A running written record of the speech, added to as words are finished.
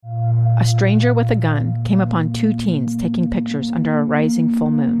a stranger with a gun came upon two teens taking pictures under a rising full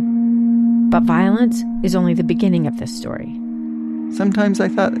moon. But violence is only the beginning of this story. Sometimes I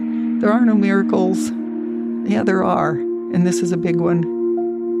thought, there are no miracles. Yeah, there are, and this is a big one.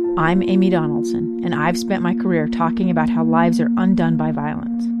 I'm Amy Donaldson, and I've spent my career talking about how lives are undone by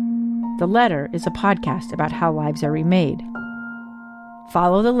violence. The Letter is a podcast about how lives are remade.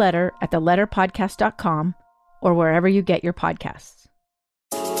 Follow The Letter at theletterpodcast.com or wherever you get your podcasts.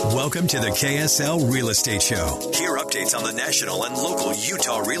 Welcome to the KSL Real Estate Show. Hear updates on the national and local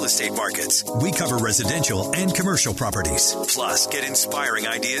Utah real estate markets. We cover residential and commercial properties. Plus, get inspiring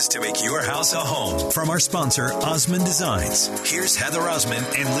ideas to make your house a home from our sponsor, Osmond Designs. Here's Heather Osmond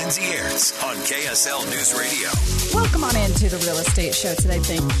and Lindsay Aerts on KSL News Radio. Welcome on into the Real Estate Show today.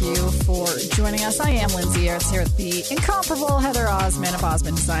 Thank you for joining us. I am Lindsay Aerts here with the incomparable Heather Osmond of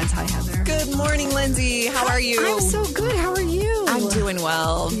Osmond Designs. Hi, Heather. Good morning, Lindsay. How are you? I'm so good. How are you? I'm doing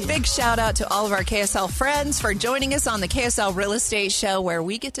well. Big shout out to all of our KSL friends for joining us on the KSL Real Estate Show, where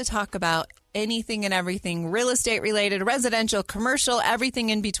we get to talk about anything and everything real estate related, residential, commercial, everything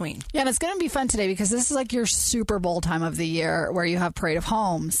in between. Yeah, and it's going to be fun today because this is like your Super Bowl time of the year where you have Parade of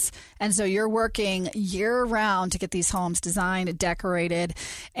Homes. And so you're working year round to get these homes designed, decorated,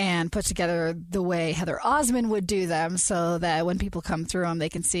 and put together the way Heather Osmond would do them so that when people come through them, they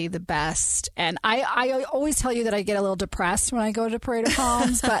can see the best. And I always tell you that I get a little depressed when I go to Parade of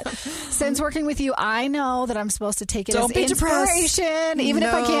Homes, but since working with you, I know that I'm supposed to take it as inspiration, even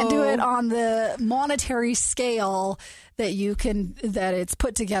if I can't do it on the monetary scale that it's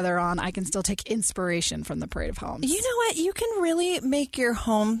put together on. I can still take inspiration from the Parade of Homes. You know what? You can really make your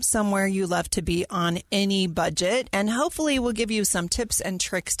home somewhere you love to be on any budget, and hopefully we'll give you some tips and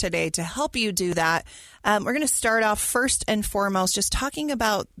tricks today to help you do that. We're going to start off first and foremost just talking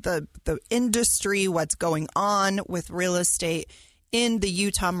about the industry, what's going on with real estate in the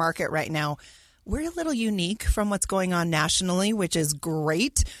Utah market right now. We're a little unique from what's going on nationally, which is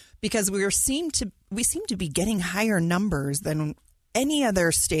great, because we seem to be getting higher numbers than any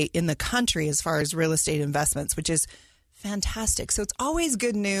other state in the country as far as real estate investments, which is fantastic. So it's always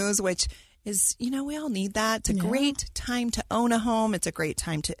good news, which is, we all need that. It's a great time to own a home. It's a great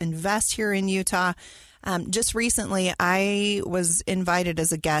time to invest here in Utah. Just recently, I was invited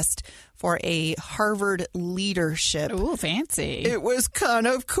as a guest for a Harvard leadership. Ooh, fancy. It was kind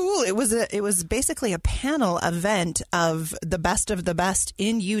of cool. It was basically a panel event of the best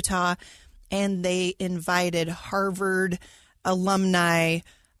in Utah, and they invited Harvard alumni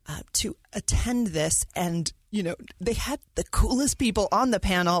to attend this. And, they had the coolest people on the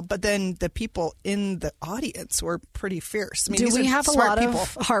panel, but then the people in the audience were pretty fierce. I mean, do we have a lot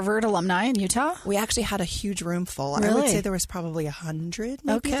of Harvard alumni in Utah? We actually had a huge room full. Really? I would say there was probably 100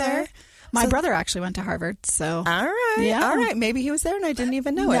 maybe there. My brother actually went to Harvard, so. All right. Yeah. All right. Maybe he was there and I didn't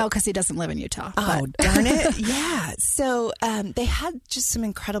even know it. No, because he doesn't live in Utah. Oh, darn it. Yeah. So they had just some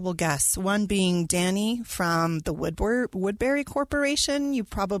incredible guests, one being Danny from the Woodbury Corporation. You've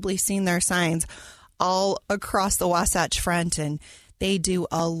probably seen their signs all across the Wasatch Front, and they do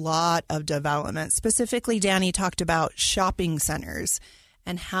a lot of development. Specifically, Danny talked about shopping centers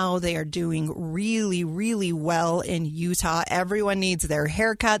and how they are doing really, really well in Utah. Everyone needs their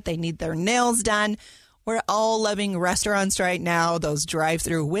haircut. They need their nails done. We're all loving restaurants right now. Those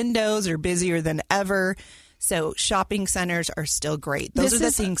drive-through windows are busier than ever. So shopping centers are still great. Those are the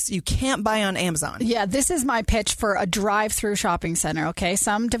things you can't buy on Amazon. Yeah, this is my pitch for a drive-through shopping center, okay?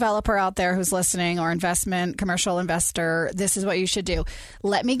 Some developer out there who's listening, or commercial investor, this is what you should do.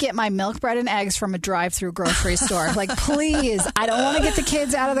 Let me get my milk, bread, and eggs from a drive-through grocery store. Like, please, I don't want to get the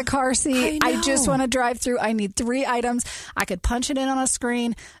kids out of the car seat. I just want to drive through. I need 3 items. I could punch it in on a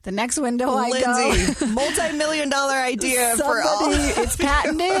screen. The next window Lindsay, multi-million-dollar idea for all. It's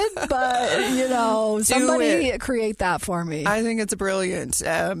patented, but, somebody create that for me. I think it's brilliant.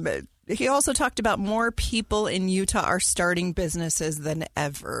 He also talked about more people in Utah are starting businesses than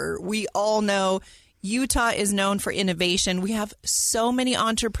ever. We all know Utah is known for innovation. We have so many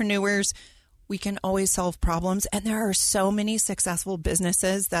entrepreneurs. We can always solve problems. And there are so many successful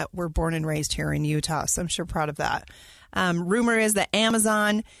businesses that were born and raised here in Utah. So I'm sure proud of that. Rumor is that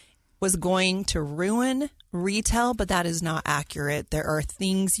Amazon was going to ruin retail, but that is not accurate. There are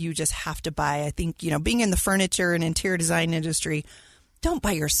things you just have to buy. I think, being in the furniture and interior design industry, don't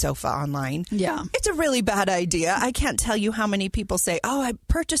buy your sofa online. Yeah. It's a really bad idea. I can't tell you how many people say, oh, I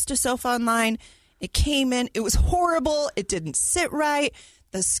purchased a sofa online. It came in. It was horrible. It didn't sit right.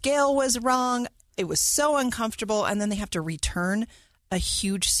 The scale was wrong. It was so uncomfortable. And then they have to return a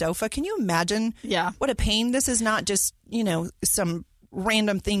huge sofa. Can you imagine? Yeah. What a pain. This is not just, some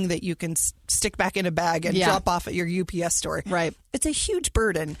random thing that you can stick back in a bag and drop off at your UPS store. Right. It's a huge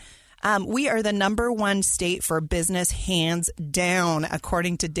burden. We are the #1 state for business, hands down,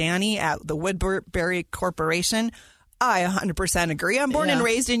 according to Danny at the Woodbury Corporation. I 100% agree. I'm born and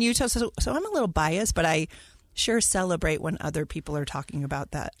raised in Utah, so I'm a little biased, but I sure celebrate when other people are talking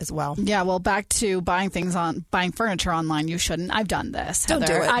about that as well. Yeah, well, back to buying furniture online. You shouldn't. I've done this. Don't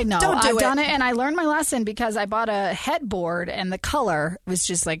Heather. do it. I know. I've done it, and I learned my lesson because I bought a headboard, and the color was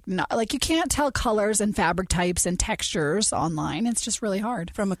just like you can't tell colors and fabric types and textures online. It's just really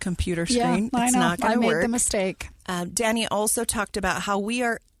hard From a computer screen, I it's know. not going to work. I made the mistake. Danny also talked about how we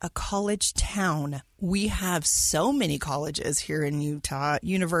are a college town. We have so many colleges here in Utah,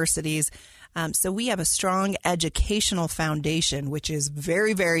 universities. So we have a strong educational foundation, which is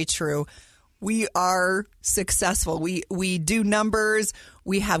very, very true. We are successful. We do numbers.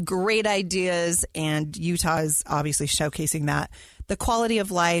 We have great ideas, and Utah is obviously showcasing that. The quality of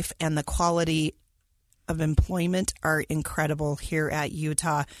life and the quality of employment are incredible here at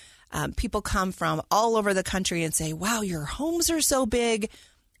Utah. People come from all over the country and say, wow, your homes are so big.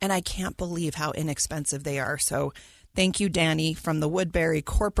 And I can't believe how inexpensive they are. So thank you, Danny, from the Woodbury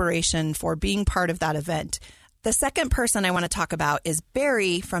Corporation for being part of that event. The second person I want to talk about is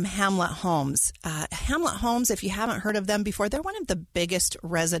Barry from Hamlet Homes. Hamlet Homes, if you haven't heard of them before, they're one of the biggest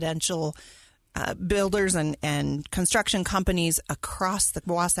residential builders and construction companies across the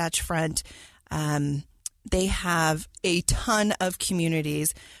Wasatch Front. They have a ton of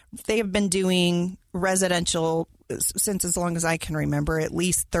communities. They have been doing residential since as long as I can remember, at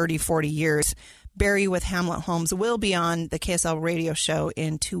least 30, 40 years. Barry with Hamlet Homes will be on the KSL radio show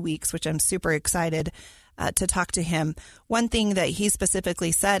in 2 weeks, which I'm super excited to talk to him. One thing that he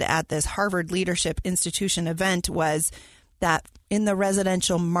specifically said at this Harvard Leadership Institution event was that in the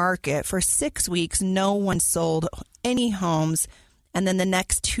residential market for 6 weeks, no one sold any homes. And then the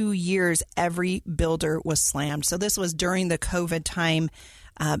next 2 years, every builder was slammed. So this was during the COVID time,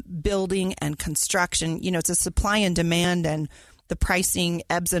 building and construction. You know, it's a supply and demand, and the pricing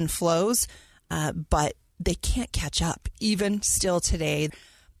ebbs and flows, but they can't catch up, even still today.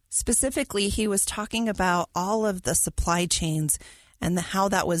 Specifically, he was talking about all of the supply chains and how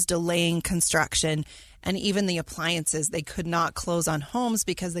that was delaying construction, and even the appliances. They could not close on homes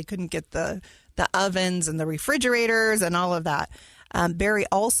because they couldn't get the ovens and the refrigerators and all of that. Barry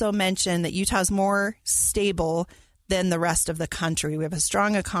also mentioned that Utah's more stable than the rest of the country. We have a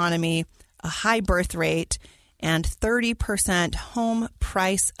strong economy, a high birth rate, and 30% home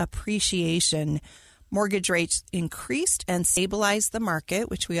price appreciation. Mortgage rates increased and stabilized the market,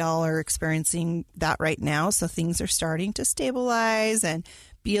 which we all are experiencing that right now. So things are starting to stabilize and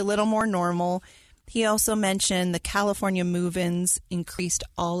be a little more normal. He also mentioned the California move-ins increased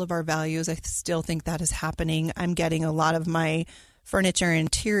all of our values. I still think that is happening. I'm getting a lot of my furniture and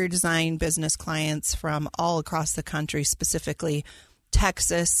interior design business clients from all across the country, specifically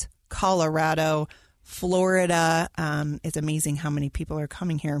Texas, Colorado, Florida. It's amazing how many people are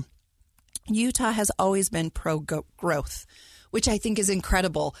coming here. Utah has always been pro-growth, which I think is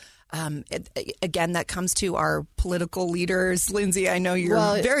incredible. Again, that comes to our political leaders. Lindsay, I know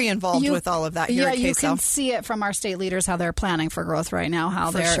you're very involved with all of that here at KSL. You can see it from our state leaders, how they're planning for growth right now,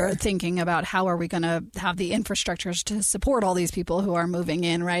 how they're thinking about how are we going to have the infrastructures to support all these people who are moving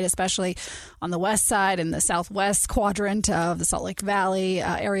in, right? Especially on the west side and the southwest quadrant of the Salt Lake Valley.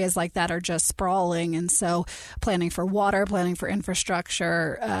 Areas like that are just sprawling. And so planning for water, planning for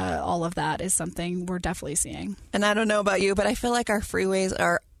infrastructure, all of that is something we're definitely seeing. And I don't know about you, but I feel like our freeways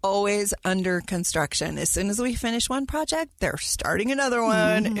are always under construction. As soon as we finish one project, they're starting another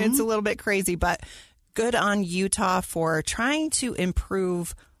one. Mm-hmm. It's a little bit crazy, but good on Utah for trying to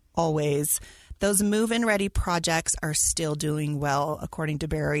improve always. Those move-in ready projects are still doing well, according to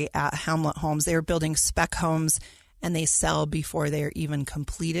Barry at Hamlet Homes. They're building spec homes and they sell before they're even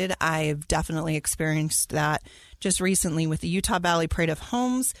completed. I've definitely experienced that just recently with the Utah Valley Parade of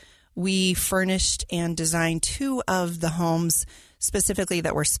Homes. We furnished and designed 2 of the homes specifically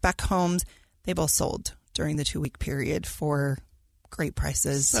that were spec homes. They both sold during the 2-week period for great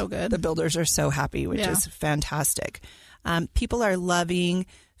prices. So good. The builders are so happy, which is fantastic. People are loving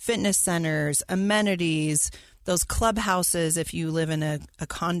fitness centers, amenities, those clubhouses. If you live in a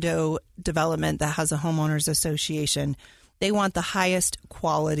condo development that has a homeowners association, they want the highest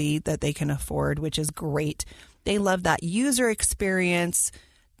quality that they can afford, which is great. They love that user experience,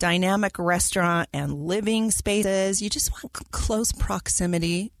 dynamic restaurant and living spaces. You just want close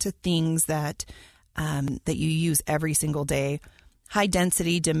proximity to things that that you use every single day. High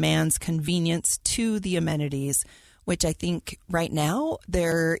density demands convenience to the amenities, which I think right now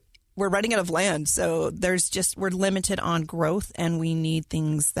we're running out of land. So we're limited on growth, and we need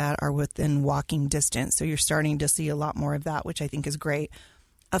things that are within walking distance. So you're starting to see a lot more of that, which I think is great.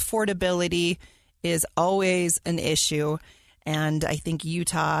 affordability is always an issue. And I think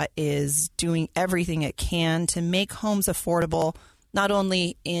Utah is doing everything it can to make homes affordable, not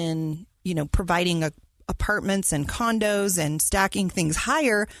only in, providing apartments and condos and stacking things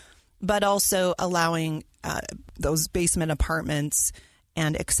higher, but also allowing those basement apartments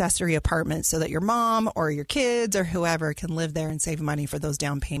and accessory apartments so that your mom or your kids or whoever can live there and save money for those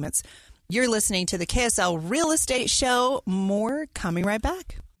down payments. You're listening to the KSL Real Estate Show. More coming right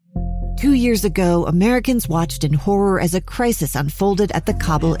back. 2 years ago, Americans watched in horror as a crisis unfolded at the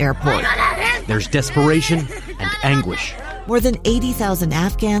Kabul airport. There's desperation and anguish. More than 80,000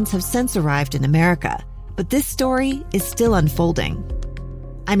 Afghans have since arrived in America, but this story is still unfolding.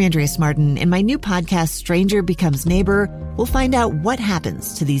 I'm Andrea Smartin. In my new podcast, Stranger Becomes Neighbor, we'll find out what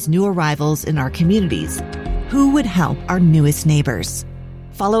happens to these new arrivals in our communities. Who would help our newest neighbors?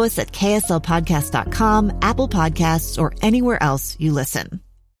 Follow us at kslpodcast.com, Apple Podcasts, or anywhere else you listen.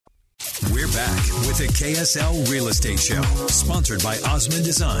 We're back with the KSL Real Estate Show, sponsored by Osmond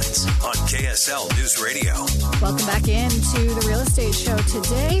Designs on KSL News Radio. Welcome back into the Real Estate Show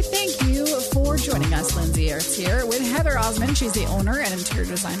today. Thank you for joining us. Lindsay Ertz here with Heather Osmond. She's the owner and interior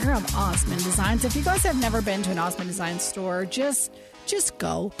designer of Osmond Designs. If you guys have never been to an Osmond Designs store, just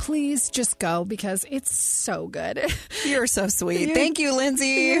go. Please just go, because it's so good. You're so sweet. Thank you,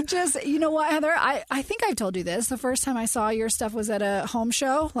 Lindsay. You know what, Heather? I think I've told you this. The first time I saw your stuff was at a home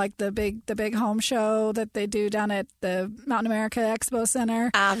show, like the big home show that they do down at the Mountain America Expo Center.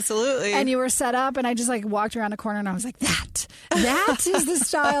 Absolutely. And you were set up, and I just walked around the corner, and I was like, that is the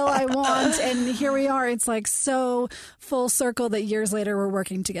style I want. And here we are. It's so full circle that years later we're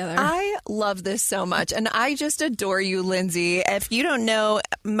working together. I love this so much, and I just adore you, Lindsay. If you don't know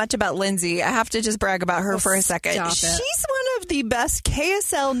much about Lindsay, I have to just brag about her for a second. She's one of the best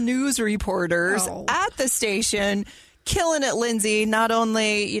KSL news reporters at the station. Killing it, Lindsay, not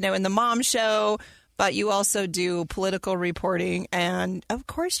only, in the mom show, but you also do political reporting. And of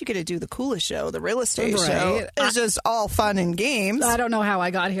course, you get to do the coolest show, the real estate show. It's just all fun and games. I don't know how I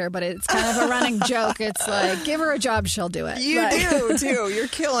got here, but it's kind of a running joke. It's like, give her a job, she'll do it. You do, too. You're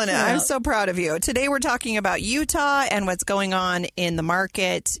killing it. Yeah. I'm so proud of you. Today, we're talking about Utah and what's going on in the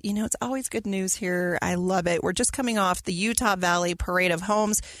market. It's always good news here. I love it. We're just coming off the Utah Valley Parade of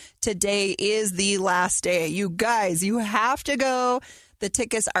Homes. Today is the last day. You guys, you have to go. The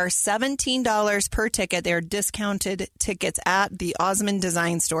tickets are $17 per ticket. They're discounted tickets at the Osmond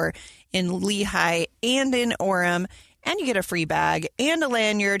Design Store in Lehi and in Orem. And you get a free bag and a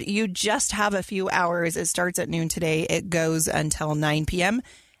lanyard. You just have a few hours. It starts at noon today. It goes until 9 p.m.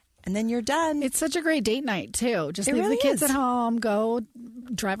 And then you're done. It's such a great date night, too. Just leave the kids at home, go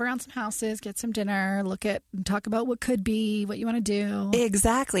drive around some houses, get some dinner, talk about what could be, what you want to do.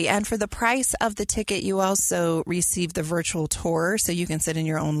 Exactly. And for the price of the ticket, you also receive the virtual tour. So you can sit in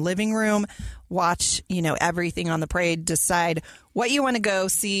your own living room, watch, everything on the parade, decide what you want to go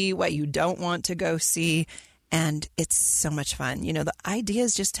see, what you don't want to go see. And it's so much fun. The idea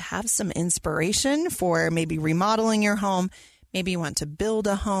is just to have some inspiration for maybe remodeling your home. Maybe you want to build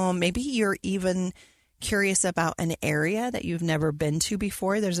a home. Maybe you're even curious about an area that you've never been to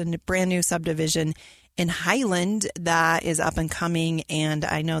before. There's a brand new subdivision in Highland that is up and coming, and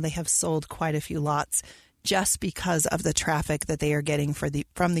I know they have sold quite a few lots just because of the traffic that they are getting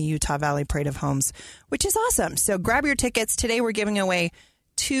from the Utah Valley Parade of Homes, which is awesome. So grab your tickets. Today we're giving away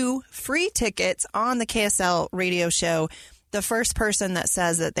 2 free tickets on the KSL radio show. The first person that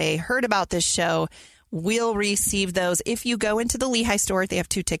says that they heard about this show will receive those. If you go into the Lehi store, they have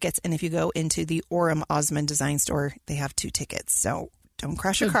 2 tickets. And if you go into the Orem Osmond Design store, they have 2 tickets. So don't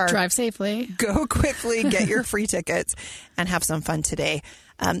crash your car. Drive safely. Go quickly, get your free tickets, and have some fun today.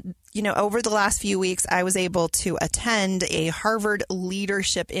 Over the last few weeks, I was able to attend a Harvard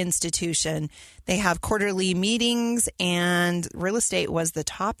Leadership Institution. They have quarterly meetings, and real estate was the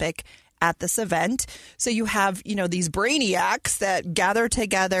topic at this event. So you have, these brainiacs that gather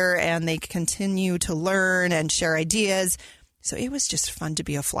together and they continue to learn and share ideas. So it was just fun to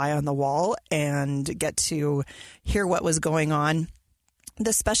be a fly on the wall and get to hear what was going on.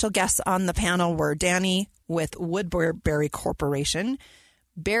 The special guests on the panel were Danny with Woodbury Corporation,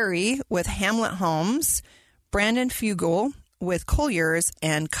 Barry with Hamlet Homes, Brandon Fugel with Colliers,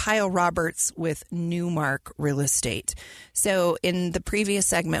 and Kyle Roberts with Newmark Real Estate. So in the previous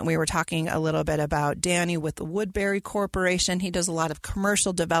segment, we were talking a little bit about Danny with the Woodbury Corporation. He does a lot of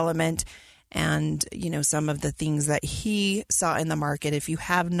commercial development and, some of the things that he saw in the market. If you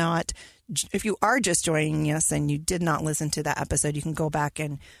are just joining us and you did not listen to that episode, you can go back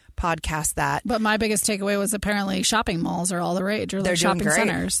and podcast that. But my biggest takeaway was apparently shopping malls are all the rage, or They're like shopping doing great.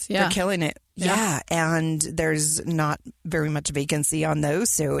 centers. Yeah. They're killing it. Yeah. And there's not very much vacancy on those.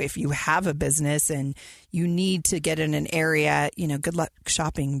 So if you have a business and you need to get in an area, good luck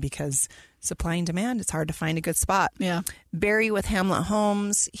shopping, because supply and demand, it's hard to find a good spot. Yeah. Barry with Hamlet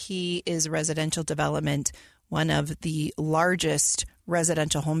Homes, he is residential development, one of the largest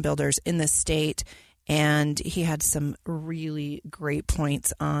residential home builders in the state. And he had some really great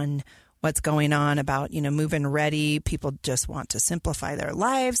points on what's going on about, move-in ready. People just want to simplify their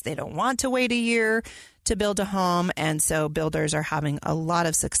lives. They don't want to wait a year to build a home. And so builders are having a lot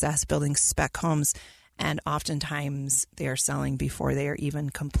of success building spec homes. And oftentimes they are selling before they are even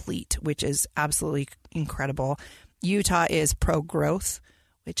complete, which is absolutely incredible. Utah is pro-growth,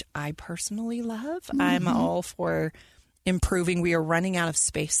 which I personally love. Mm-hmm. I'm all for improving. We are running out of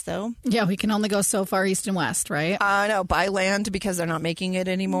space, though. Yeah, we can only go so far east and west, right? No, buy land because they're not making it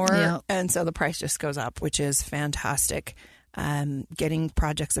anymore. Yeah. And so the price just goes up, which is fantastic. Getting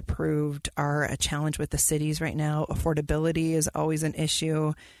projects approved are a challenge with the cities right now. Affordability is always an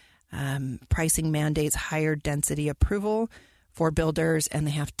issue. Pricing mandates higher density approval for builders, and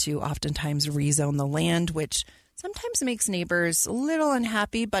they have to oftentimes rezone the land, which sometimes makes neighbors a little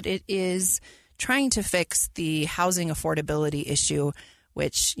unhappy, but it is trying to fix the housing affordability issue,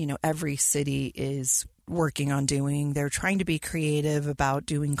 which, every city is working on doing. They're trying to be creative about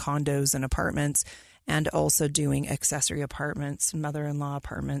doing condos and apartments, and also doing accessory apartments and mother-in-law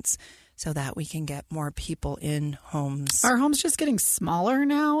apartments, so that we can get more people in homes. Are homes just getting smaller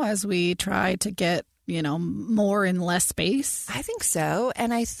now as we try to get, more in less space? I think so.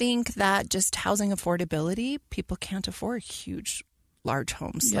 And I think that just housing affordability, people can't afford huge, large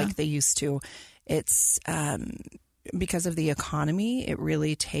homes like they used to. It's because of the economy, it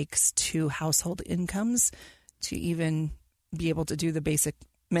really takes two household incomes to even be able to do the basic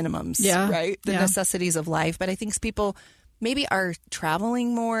minimums, right? The necessities of life. But I think people maybe are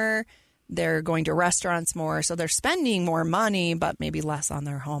traveling more. They're going to restaurants more. So they're spending more money, but maybe less on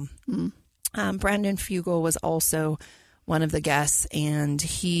their home. Mm. Brandon Fugel was also one of the guests, and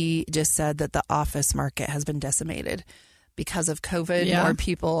he just said that the office market has been decimated because of COVID. Yeah. More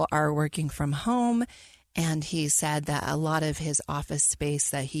people are working from home. And he said that a lot of his office space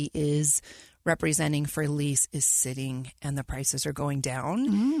that he is representing for lease is sitting, and the prices are going down.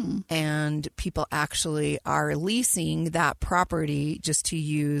 Mm. And people actually are leasing that property just to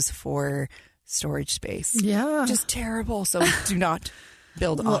use for storage space. Yeah. Just terrible. So do not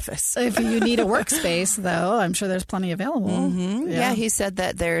build office. If you need a workspace, though, I'm sure there's plenty available. Mm-hmm. Yeah, he said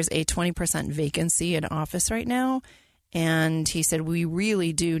that there's a 20% vacancy in office right now. And he said, we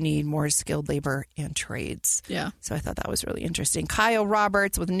really do need more skilled labor and trades. Yeah. So I thought that was really interesting. Kyle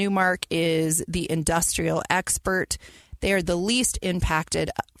Roberts with Newmark is the industrial expert. They are the least impacted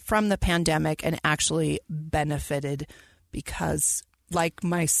from the pandemic and actually benefited because, like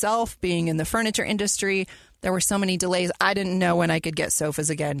myself, being in the furniture industry, there were so many delays. I didn't know when I could get sofas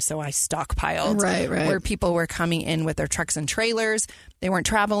again, so I stockpiled. Right. Where people were coming in with their trucks and trailers. They weren't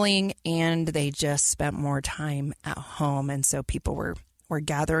traveling, and they just spent more time at home. And so people were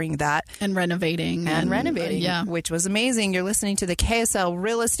gathering that. And renovating. Yeah. Which was amazing. You're listening to the KSL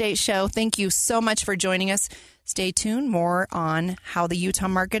Real Estate Show. Thank you so much for joining us. Stay tuned. More on how the Utah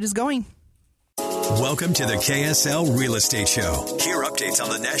market is going. Welcome to the KSL Real Estate Show. Hear updates on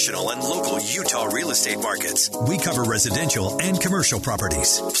the national and local Utah real estate markets. We cover residential and commercial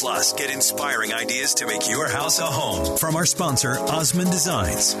properties. Plus, get inspiring ideas to make your house a home from our sponsor, Osmond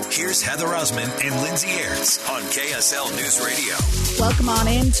Designs. Here's Heather Osmond and Lindsay Aerts on KSL News Radio. Welcome on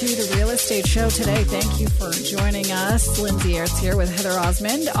into the Real Estate Show today. Thank you for joining us. Lindsay Aerts here with Heather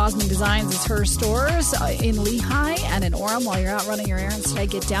Osmond. Osmond Designs is her stores in Lehi and in Orem. While you're out running your errands today,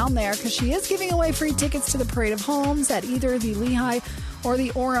 get down there because she is giving away free tickets to the Parade of Homes at either the Lehi or the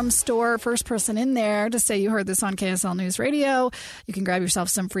Orem store. First person in there to say you heard this on KSL News Radio. You can grab yourself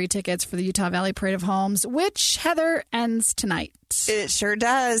some free tickets for the Utah Valley Parade of Homes, which, Heather, ends tonight. It sure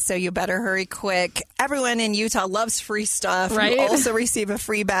does, so you better hurry quick. Everyone in Utah loves free stuff. Right? You also receive a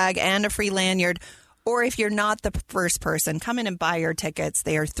free bag and a free lanyard. Or if you're not the first person, come in and buy your tickets.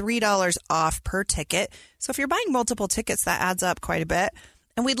 They are $3 off per ticket. So if you're buying multiple tickets, that adds up quite a bit.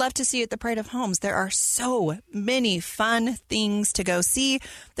 And we'd love to see you at the Parade of Homes. There are so many fun things to go see.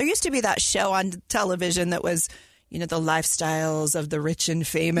 There used to be that show on television that was, the lifestyles of the rich and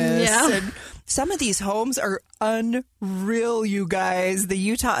famous. Yeah. And some of these homes are unreal, you guys. The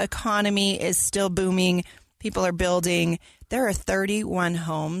Utah economy is still booming. People are building. There are 31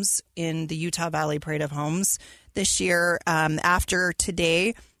 homes in the Utah Valley Parade of Homes this year. After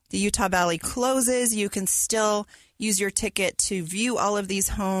today, the Utah Valley closes. You can still use your ticket to view all of these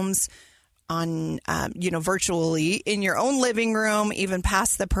homes on, virtually in your own living room, even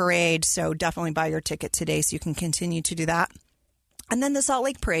past the parade. So definitely buy your ticket today so you can continue to do that. And then the Salt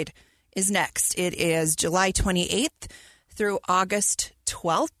Lake Parade is next. It is July 28th through August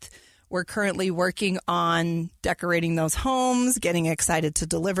 12th. We're currently working on decorating those homes, getting excited to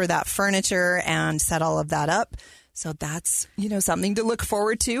deliver that furniture and set all of that up. So that's, something to look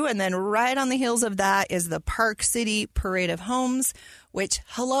forward to. And then right on the heels of that is the Park City Parade of Homes, which,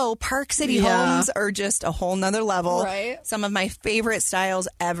 Park City homes are just a whole nother level. Right. Some of my favorite styles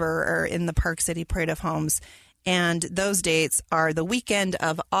ever are in the Park City Parade of Homes. And those dates are the weekend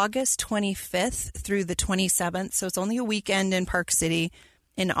of August 25th through the 27th. So it's only a weekend in Park City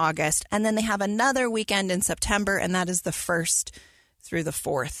in August. And then they have another weekend in September, and that is the 1st through the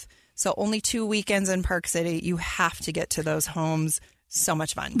 4th. So only 2 weekends in Park City. You have to get to those homes. So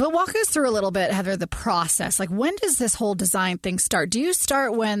much fun. But walk us through a little bit, Heather, the process. Like, when does this whole design thing start? Do you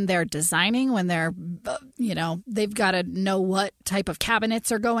start when they're designing, when they're, they've got to know what type of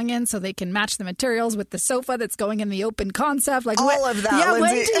cabinets are going in so they can match the materials with the sofa that's going in the open concept? Like all of that, Yeah,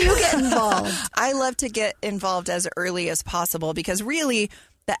 Lindsay. when do you get involved? I love to get involved as early as possible because really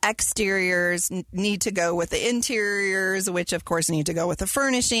the exteriors need to go with the interiors, which of course need to go with the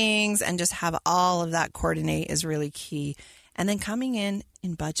furnishings, and just have all of that coordinate is really key. And then coming in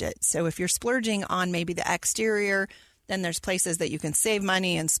budget. So if you're splurging on maybe the exterior, then there's places that you can save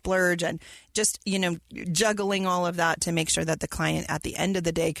money and splurge and just, juggling all of that to make sure that the client at the end of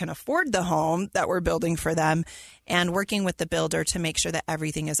the day can afford the home that we're building for them, and working with the builder to make sure that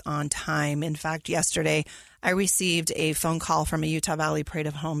everything is on time. In fact, yesterday I received a phone call from a Utah Valley Parade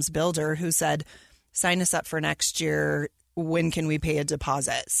of Homes builder who said, sign us up for next year. When can we pay a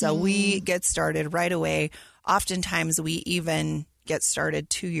deposit? So we get started right away. Oftentimes we even get started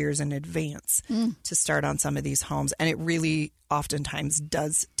 2 years in advance to start on some of these homes. And it really oftentimes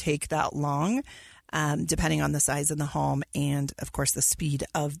does take that long, depending on the size of the home and, of course, the speed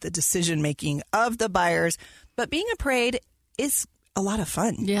of the decision making of the buyers. But being a parade is a lot of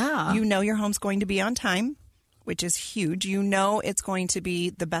fun. Yeah. Your home's going to be on time, which is huge. It's going to be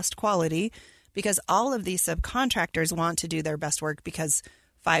the best quality because all of these subcontractors want to do their best work because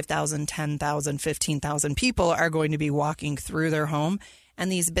 5,000, 10,000, 15,000 people are going to be walking through their home.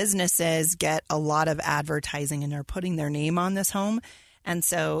 And these businesses get a lot of advertising and are putting their name on this home. And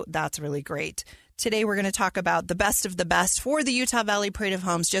so that's really great. Today, we're going to talk about the best of the best for the Utah Valley Parade of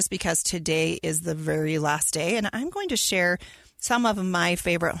Homes, just because today is the very last day. And I'm going to share some of my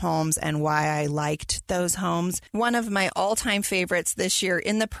favorite homes and why I liked those homes. One of my all-time favorites this year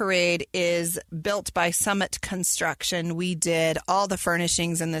in the parade is built by Summit Construction. We did all the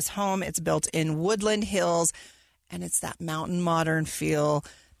furnishings in this home. It's built in Woodland Hills, and it's that mountain modern feel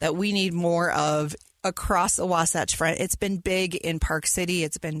that we need more of across the Wasatch Front. It's been big in Park City.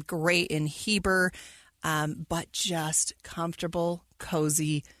 It's been great in Heber, but just comfortable,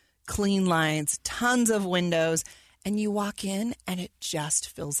 cozy, clean lines, tons of windows. And you walk in and it just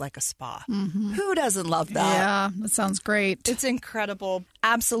feels like a spa. Mm-hmm. Who doesn't love that? Yeah, that sounds great. It's incredible.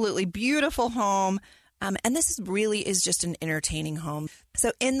 Absolutely beautiful home. And this is just an entertaining home.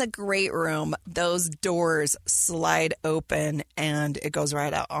 So in the great room, those doors slide open and it goes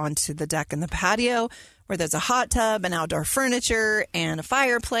right out onto the deck and the patio where there's a hot tub and outdoor furniture and a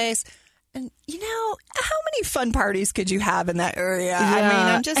fireplace. And, how many fun parties could you have in that area? Yeah. I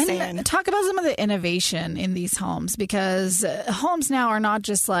mean, I'm just saying. Talk about some of the innovation in these homes, because homes now are not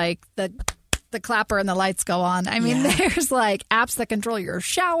just like the clapper and the lights go on. I mean, there's like apps that control your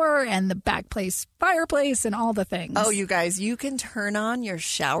shower and the backplace fireplace and all the things. Oh, you guys, you can turn on your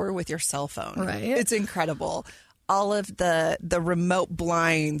shower with your cell phone. Right. It's incredible. All of the remote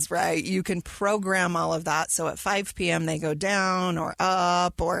blinds, right? You can program all of that. So at 5 p.m. they go down or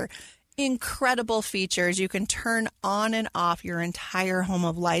up, or incredible features. You can turn on and off your entire home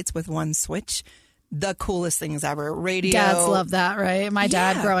of lights with one switch. The coolest things ever. Radio. Dads love that, right? My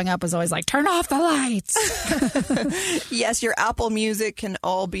dad growing up was always like, turn off the lights. Yes, your Apple Music can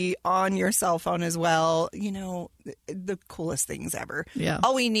all be on your cell phone as well. The coolest things ever. Yeah.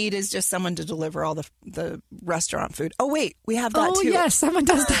 All we need is just someone to deliver all the restaurant food. Oh, wait, we have that too. Oh, yes, someone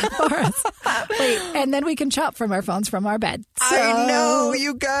does that for us. Wait, and then we can shop from our phones from our bed. So... I know,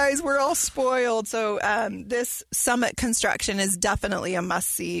 you guys, we're all spoiled. So this Summit Construction is definitely a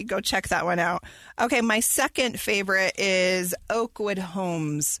must-see. Go check that one out. Okay, my second favorite is Oakwood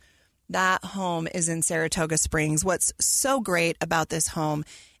Homes. That home is in Saratoga Springs. What's so great about this home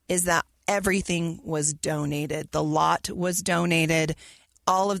is that everything was donated. The lot was donated.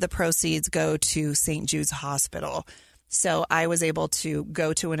 All of the proceeds go to St. Jude's Hospital. So I was able to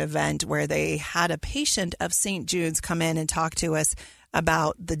go to an event where they had a patient of St. Jude's come in and talk to us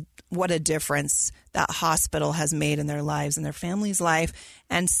about what a difference that hospital has made in their lives and their family's life,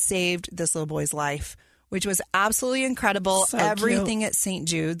 and saved this little boy's life, which was absolutely incredible. So Everything cute. at St.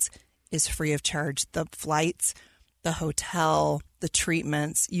 Jude's is free of charge. The flights, the hotel, the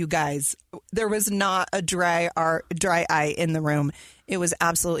treatments. You guys, there was not a dry eye in the room. It was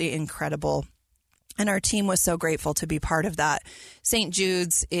absolutely incredible. And our team was so grateful to be part of that. St.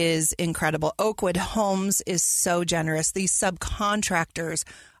 Jude's is incredible. Oakwood Homes is so generous. These subcontractors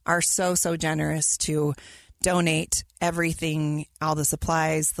are so generous to donate everything, all the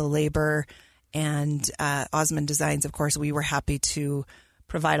supplies, the labor, and Osmond Designs, of course, we were happy to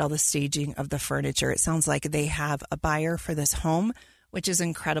provide all the staging of the furniture. It sounds like they have a buyer for this home, which is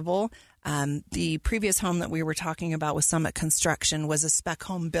incredible. The previous home that we were talking about with Summit Construction was a spec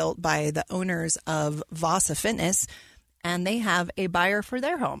home built by the owners of Vasa Fitness, and they have a buyer for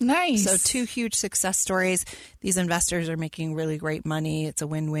their home. Nice. So 2 huge success stories. These investors are making really great money. It's a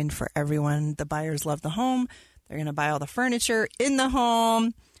win-win for everyone. The buyers love the home. They're going to buy all the furniture in the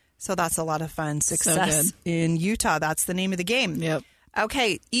home. So that's a lot of fun. Success in Utah. That's the name of the game. Yep.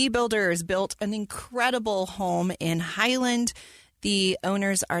 Okay, eBuilders built an incredible home in Highland. The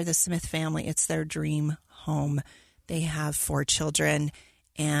owners are the Smith family. It's their dream home. They have 4 children,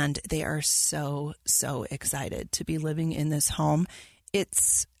 and they are so excited to be living in this home.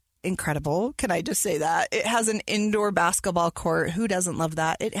 It's incredible. Can I just say that? It has an indoor basketball court. Who doesn't love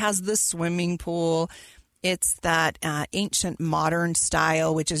that? It has the swimming pool. It's that ancient modern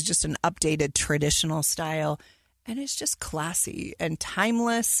style, which is just an updated traditional style. And it's just classy and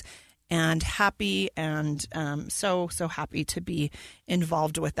timeless and happy, and so happy to be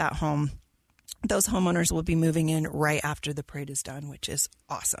involved with that home. Those homeowners will be moving in right after the parade is done, which is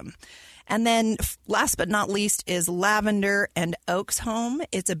awesome. And then last but not least is Lavender and Oaks Home.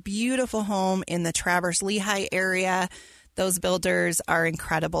 It's a beautiful home in the Traverse Lehigh area. Those builders are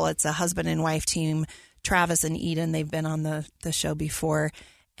incredible. It's a husband and wife team, Travis and Eden. They've been on the show before.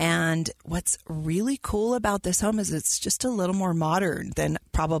 And what's really cool about this home is it's just a little more modern than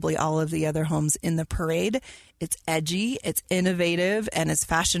probably all of the other homes in the parade. It's edgy, it's innovative, and it's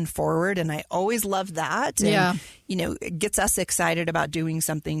fashion forward. And I always love that. Yeah. And, it gets us excited about doing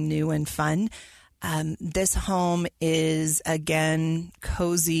something new and fun. This home is, again,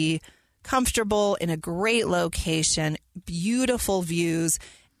 cozy, comfortable, in a great location, beautiful views.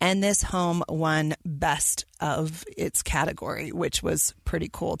 And this home won best of its category, which was pretty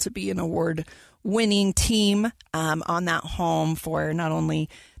cool to be an award-winning team on that home for not only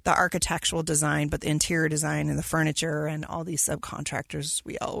the architectural design, but the interior design and the furniture and all these subcontractors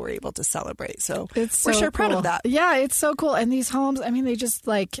we all were able to celebrate. So we're sure proud of that. Yeah, it's so cool. And these homes, I mean, they just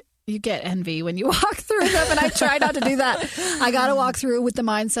you get envy when you walk through them, and I try not to do that. I got to walk through with the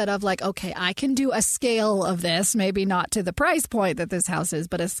mindset of okay, I can do a scale of this, maybe not to the price point that this house is,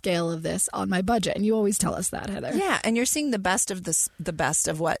 but a scale of this on my budget. And you always tell us that, Heather. Yeah, and you're seeing the best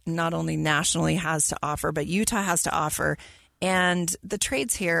of what not only nationally has to offer, but Utah has to offer. And the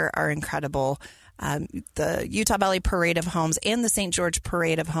trades here are incredible. The Utah Valley Parade of Homes and the St. George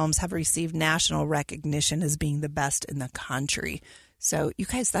Parade of Homes have received national recognition as being the best in the country. So, you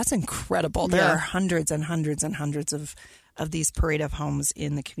guys, that's incredible. There are hundreds and hundreds and hundreds of these parade of homes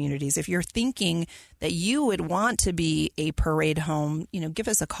in the communities. If you're thinking that you would want to be a parade home, give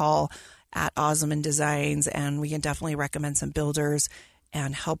us a call at Osmond Designs, and we can definitely recommend some builders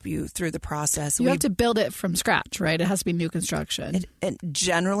and help you through the process. You have to build it from scratch, right? It has to be new construction. It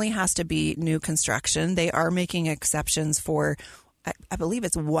generally has to be new construction. They are making exceptions for, I believe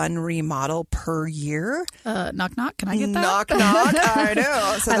it's 1 remodel per year. Knock, knock. Can I get that? Knock, knock. I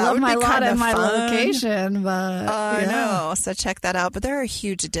know. So I that love would my be lot kind and of my fun. location, but I know. So check that out. But there are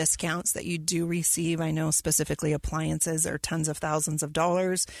huge discounts that you do receive. I know specifically appliances are tens of thousands of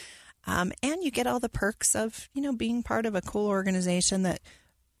dollars. And you get all the perks of, being part of a cool organization that,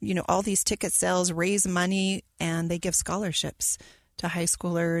 all these ticket sales raise money, and they give scholarships to high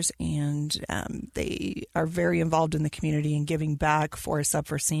schoolers, and they are very involved in the community and giving back for Sub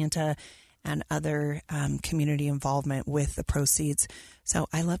for Santa and other community involvement with the proceeds. So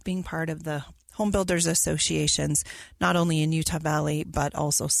I love being part of the Home Builders Associations, not only in Utah Valley, but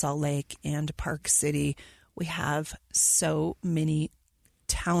also Salt Lake and Park City. We have so many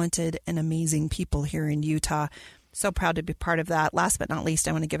talented and amazing people here in Utah. So proud to be part of that. Last but not least,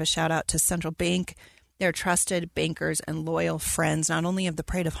 I want to give a shout out to Central Bank. They're trusted bankers and loyal friends, not only of the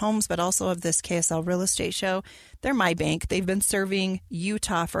Parade of Homes, but also of this KSL Real Estate Show. They're my bank. They've been serving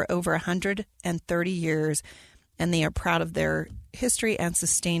Utah for over 130 years, and they are proud of their history and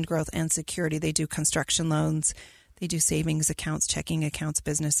sustained growth and security. They do construction loans. They do savings accounts, checking accounts,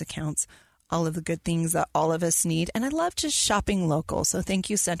 business accounts, all of the good things that all of us need. And I love just shopping local. So thank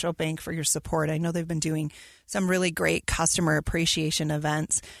you, Central Bank, for your support. I know they've been doing some really great customer appreciation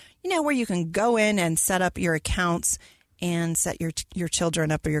events, where you can go in and set up your accounts and set your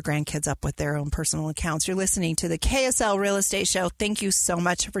children up or your grandkids up with their own personal accounts. You're listening to the KSL Real Estate Show. Thank you so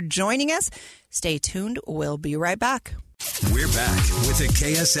much for joining us. Stay tuned. We'll be right back. We're back with the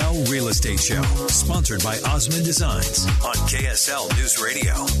KSL Real Estate Show, sponsored by Osmond Designs on KSL News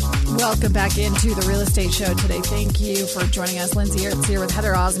Radio. Welcome back into the Real Estate Show today. Thank you for joining us. Lindsay Ertz here with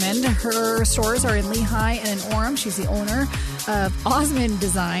Heather Osmond. Her stores are in Lehigh and in Orem. She's the owner of Osmond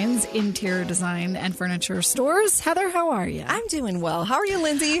Designs, interior design and furniture stores. Heather, how are you? I'm doing well. How are you,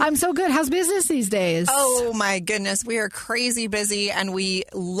 Lindsay? I'm so good. How's business these days? Oh, my goodness. We are crazy busy and we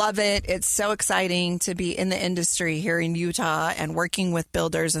love it. It's so exciting to be in the industry here in Utah and working with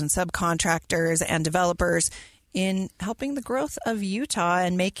builders and subcontractors and developers in helping the growth of Utah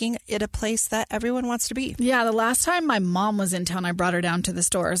and making it a place that everyone wants to be. Yeah, the last time my mom was in town, I brought her down to the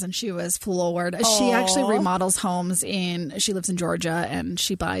stores and she was floored. She actually remodels homes she lives in Georgia and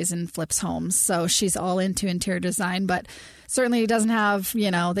she buys and flips homes. So she's all into interior design, but certainly doesn't have,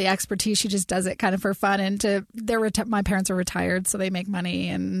 the expertise. She just does it kind of for fun. And my parents are retired, so they make money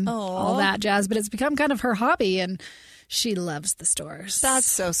and all that jazz. But it's become kind of her hobby, and she loves the stores.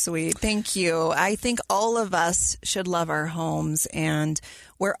 That's so sweet. Thank you. I think all of us should love our homes, and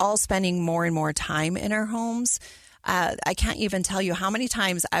we're all spending more and more time in our homes. I can't even tell you how many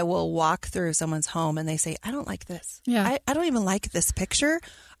times I will walk through someone's home and they say, I don't like this. Yeah. I don't even like this picture.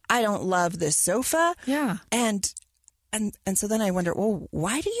 I don't love this sofa. Yeah. And so then I wonder, well,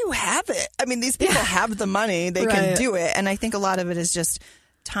 why do you have it? I mean, these people have the money. They can do it. And I think a lot of it is just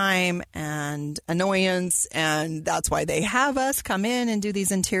time and annoyance, and that's why they have us come in and do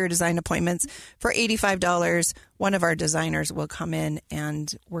these interior design appointments. For $85, one of our designers will come in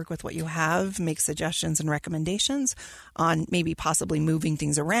and work with what you have, make suggestions and recommendations on maybe possibly moving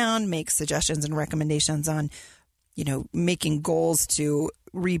things around, make suggestions and recommendations on, making goals to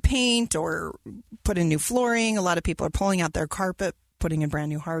repaint or put in new flooring. A lot of people are pulling out their carpet, putting in brand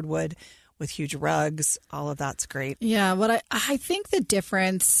new hardwood with huge rugs. All of that's great. Yeah, what I think the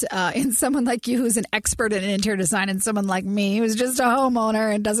difference in someone like you who's an expert in interior design and someone like me who's just a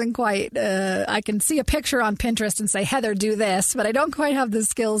homeowner and doesn't quite, I can see a picture on Pinterest and say, Heather, do this, but I don't quite have the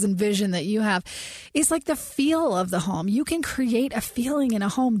skills and vision that you have, is like the feel of the home. You can create a feeling in a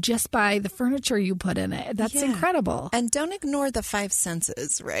home just by the furniture you put in it. That's incredible. And don't ignore the five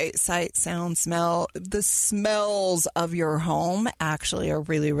senses, right? Sight, sound, smell. The smells of your home actually are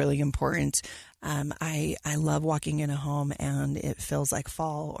really, really important. I love walking in a home and it feels like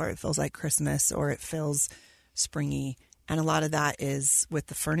fall, or it feels like Christmas, or it feels springy. And a lot of that is with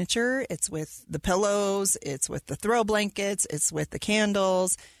the furniture. It's with the pillows. It's with the throw blankets. It's with the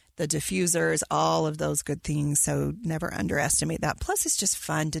candles, the diffusers, all of those good things. So never underestimate that. Plus, it's just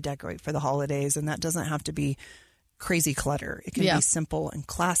fun to decorate for the holidays, and that doesn't have to be crazy clutter. It can be simple and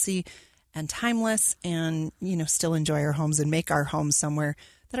classy and timeless, and, still enjoy our homes and make our homes somewhere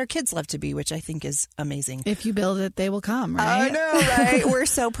that our kids love to be, which I think is amazing. If you build it, they will come, right? I know, right? We're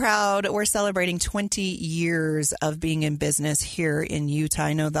so proud. We're celebrating 20 years of being in business here in Utah.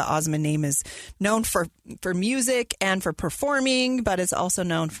 I know the Osmond name is known for music and for performing, but it's also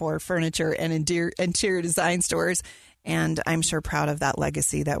known for furniture and interior design stores. And I'm sure proud of that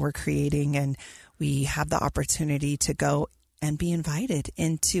legacy that we're creating. And we have the opportunity to go and be invited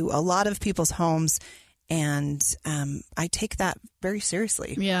into a lot of people's homes. And I take that very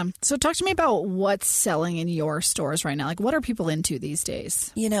seriously. Yeah. So talk to me about what's selling in your stores right now. Like, what are people into these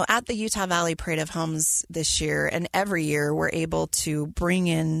days? At the Utah Valley Parade of Homes this year and every year, we're able to bring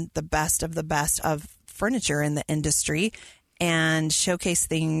in the best of furniture in the industry and showcase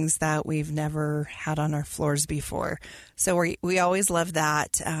things that we've never had on our floors before. So we always love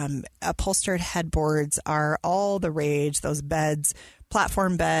that. Upholstered headboards are all the rage. Those beds,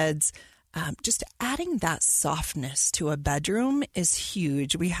 platform beds. Just adding that softness to a bedroom is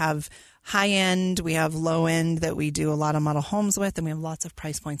huge. We have high end, we have low end that we do a lot of model homes with, and we have lots of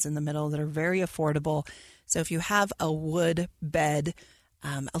price points in the middle that are very affordable. So if you have a wood bed,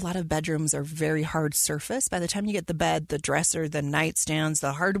 a lot of bedrooms are very hard surface. By the time you get the bed, the dresser, the nightstands,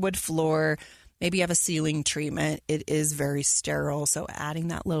 the hardwood floor, maybe you have a ceiling treatment, it is very sterile. So adding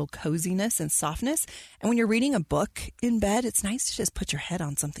that little coziness and softness. And when you're reading a book in bed, it's nice to just put your head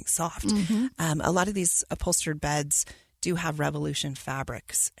on something soft. Mm-hmm. A lot of these upholstered beds do have Revolution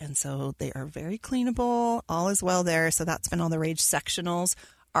fabrics. And so they are very cleanable. All is well there. So that's been all the rage. Sectionals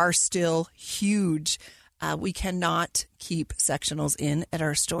are still huge. We cannot keep sectionals in at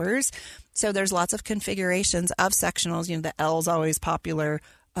our stores. So there's lots of configurations of sectionals. The L's always popular.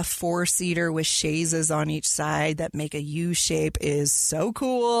 A 4-seater with chaises on each side that make a U shape is so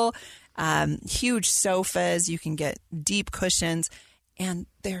cool. Huge sofas. You can get deep cushions, and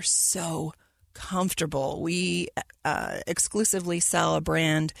they're so comfortable. We exclusively sell a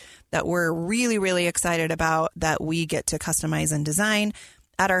brand that we're really, really excited about that we get to customize and design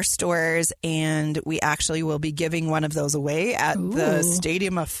at our stores, and we actually will be giving one of those away at the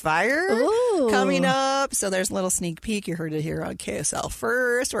Stadium of Fire coming up. So there's a little sneak peek. You heard it here on KSL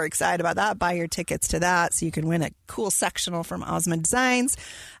first. We're excited about that. Buy your tickets to that so you can win a cool sectional from Ozma Designs.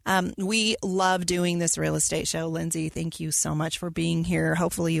 We love doing this real estate show. Lindsay, thank you so much for being here.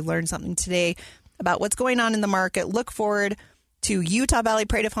 Hopefully you learned something today about what's going on in the market. Look forward to Utah Valley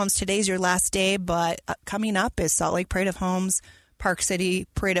Parade of Homes. Today's your last day, but coming up is Salt Lake Parade of Homes, Park City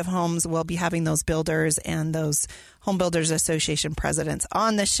Parade of Homes. We'll be having those builders and those Home Builders Association presidents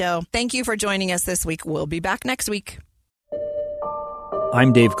on the show. Thank you for joining us this week. We'll be back next week.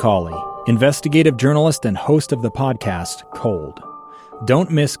 I'm Dave Cawley, investigative journalist and host of the podcast Cold. Don't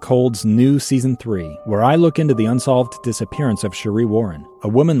miss Cold's new Season 3, where I look into the unsolved disappearance of Cherie Warren, a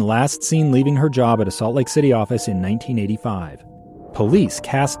woman last seen leaving her job at a Salt Lake City office in 1985. Police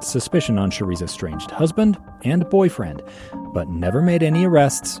cast suspicion on Cherie's estranged husband and boyfriend, but never made any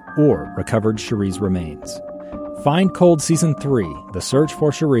arrests or recovered Cherie's remains. Find Cold Season 3, The Search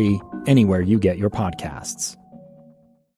for Cherie, anywhere you get your podcasts.